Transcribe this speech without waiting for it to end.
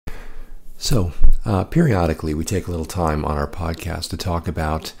So, periodically, we take a little time on our podcast to talk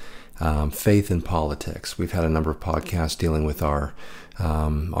about faith and politics. We've had a number of podcasts dealing with our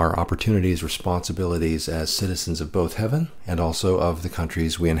opportunities, responsibilities as citizens of both heaven and also of the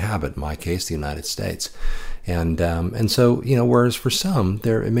countries we inhabit. In my case, the United States. And so, whereas for some,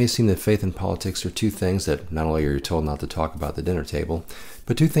 it may seem that faith and politics are two things that not only are you told not to talk about at the dinner table,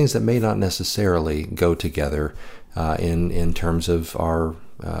 but two things that may not necessarily go together in terms of our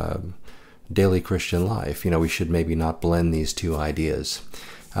daily Christian life. We should maybe not blend these two ideas.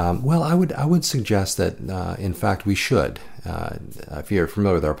 Well, I would suggest that, in fact, we should. If you're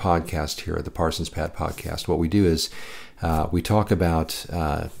familiar with our podcast here at the Parsons Pad Podcast, what we do is we talk about,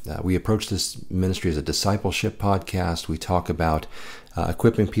 we approach this ministry as a discipleship podcast. We talk about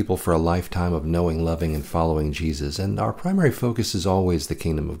equipping people for a lifetime of knowing, loving, and following Jesus. And our primary focus is always the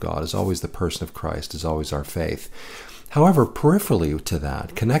kingdom of God, is always the person of Christ, is always our faith. However, peripherally to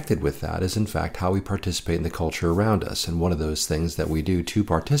that, connected with that, is in fact how we participate in the culture around us. And one of those things that we do to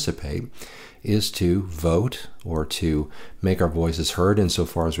participate is to vote or to make our voices heard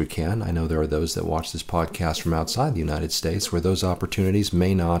insofar as we can. I know there are those that watch this podcast from outside the United States where those opportunities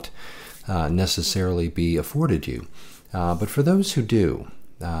may not necessarily be afforded you. But for those who do,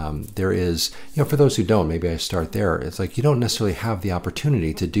 there is, for those who don't, maybe I start there. It's like you don't necessarily have the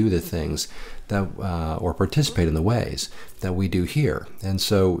opportunity to do the things that, or participate in the ways that we do here. And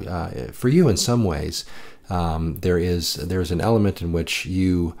so, for you, in some ways, there's an element in which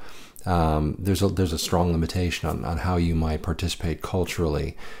you there's a strong limitation on how you might participate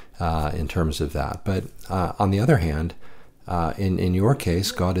culturally in terms of that. But on the other hand, in your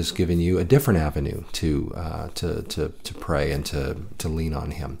case, God has given you a different avenue to pray and to lean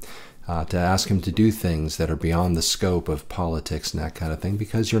on Him, to ask Him to do things that are beyond the scope of politics and that kind of thing,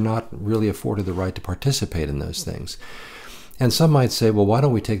 because you're not really afforded the right to participate in those things. And some might say, well, why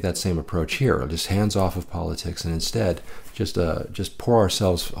don't we take that same approach here, just hands off of politics, and instead just pour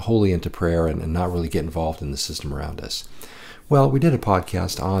ourselves wholly into prayer and not really get involved in the system around us. Well, we did a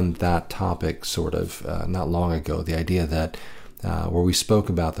podcast on that topic sort of not long ago, the idea that where we spoke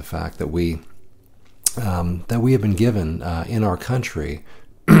about the fact that we have been given in our country,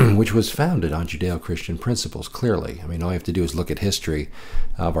 which was founded on Judeo-Christian principles, clearly. I mean, all you have to do is look at history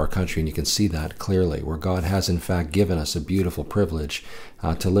of our country and you can see that clearly, where God has in fact given us a beautiful privilege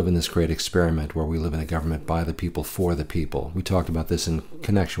to live in this great experiment where we live in a government by the people, for the people. We talked about this in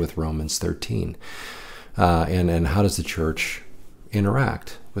connection with Romans 13. And how does the church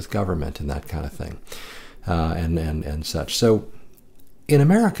interact with government and that kind of thing, and such. So in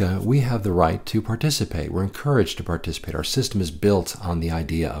America, we have the right to participate. We're encouraged to participate. Our system is built on the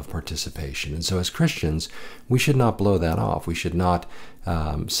idea of participation. And so as Christians, we should not blow that off. We should not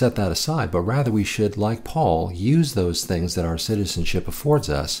set that aside, but rather we should, like Paul, use those things that our citizenship affords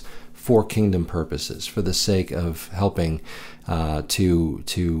us for kingdom purposes, for the sake of helping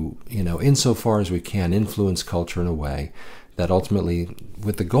to insofar as we can, influence culture in a way that ultimately,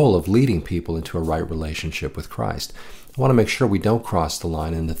 with the goal of leading people into a right relationship with Christ. I want to make sure we don't cross the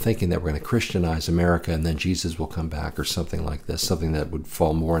line into thinking that we're going to Christianize America and then Jesus will come back or something like this, something that would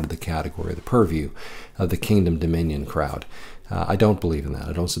fall more into the category, the purview of the kingdom dominion crowd. I don't believe in that.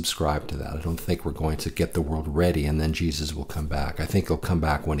 I don't subscribe to that. I don't think we're going to get the world ready and then Jesus will come back. I think He'll come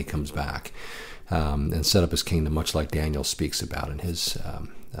back when He comes back and set up His kingdom, much like Daniel speaks about in his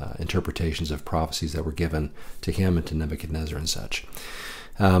interpretations of prophecies that were given to him and to Nebuchadnezzar and such.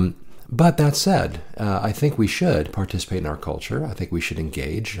 But that said, I think we should participate in our culture. I think we should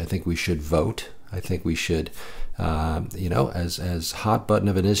engage. I think we should vote. I think we should, as hot button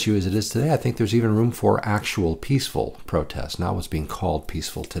of an issue as it is today, I think there's even room for actual peaceful protest, not what's being called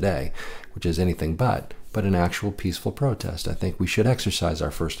peaceful today, which is anything but an actual peaceful protest. I think we should exercise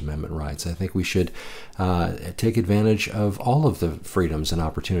our First Amendment rights. I think we should take advantage of all of the freedoms and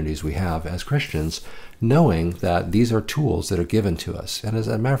opportunities we have as Christians, knowing that these are tools that are given to us. And as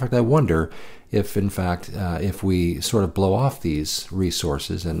a matter of fact, I wonder if, in fact, if we sort of blow off these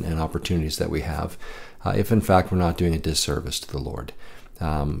resources and opportunities that we have, if, in fact, we're not doing a disservice to the Lord.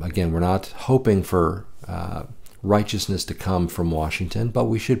 Again, we're not hoping for righteousness to come from Washington, but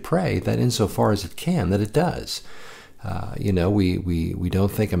we should pray that insofar as it can, that it does. We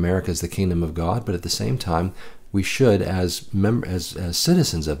don't think America is the kingdom of God, but at the same time, we should, as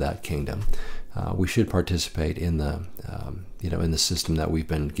citizens of that kingdom, we should participate in the in the system that we've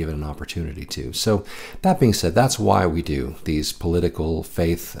been given an opportunity to. So that being said, that's why we do these political,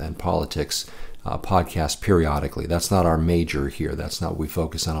 faith, and politics podcasts periodically. That's not our major here. That's not what we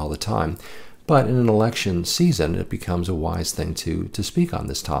focus on all the time. But in an election season, it becomes a wise thing to speak on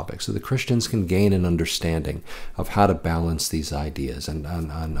this topic so the Christians can gain an understanding of how to balance these ideas and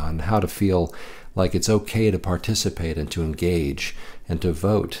on how to feel like it's okay to participate and to engage and to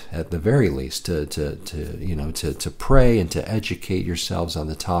vote, at the very least, to pray and to educate yourselves on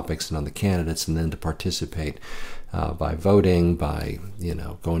the topics and on the candidates, and then to participate by voting, by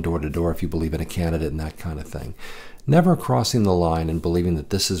going door to door if you believe in a candidate and that kind of thing. Never crossing the line and believing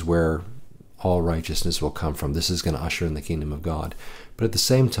that this is where all righteousness will come from. This is going to usher in the kingdom of God. But at the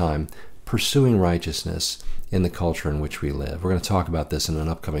same time, pursuing righteousness in the culture in which we live. We're going to talk about this in an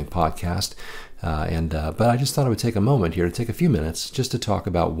upcoming podcast. But I just thought I would take a moment here to take a few minutes just to talk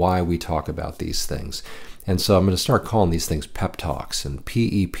about why we talk about these things. And so I'm going to start calling these things pep talks, and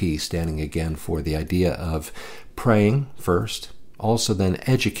PEP standing again for the idea of praying first, also then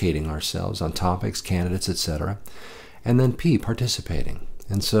educating ourselves on topics, candidates, etc., and then P, participating.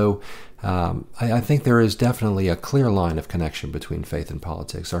 And so I think there is definitely a clear line of connection between faith and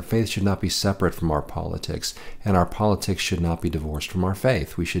politics. Our faith should not be separate from our politics, and our politics should not be divorced from our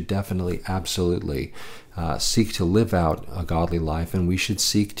faith. We should definitely, absolutely seek to live out a godly life, and we should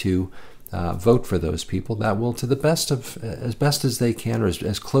seek to vote for those people that will, to the best as they can, or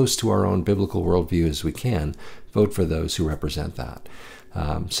as close to our own biblical worldview as we can, vote for those who represent that.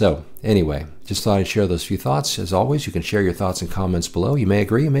 So anyway, just thought I'd share those few thoughts. As always, you can share your thoughts and comments below. You may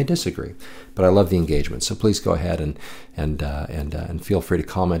agree, you may disagree, but I love the engagement. So please go ahead and feel free to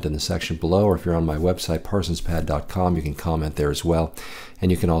comment in the section below, or if you're on my website, parsonspad.com, you can comment there as well.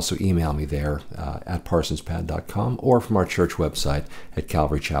 And you can also email me there at parsonspad.com, or from our church website at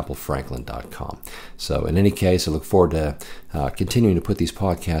calvarychapelfranklin.com. So in any case, I look forward to continuing to put these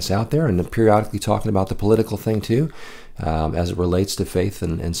podcasts out there and periodically talking about the political thing too, as it relates to faith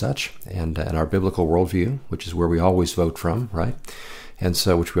and such, and our biblical worldview, which is where we always vote from, right? And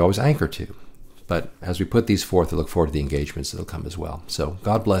so, which we always anchor to. But as we put these forth, I look forward to the engagements that will come as well. So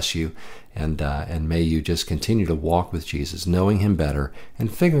God bless you, and may you just continue to walk with Jesus, knowing him better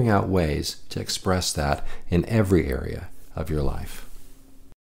and figuring out ways to express that in every area of your life.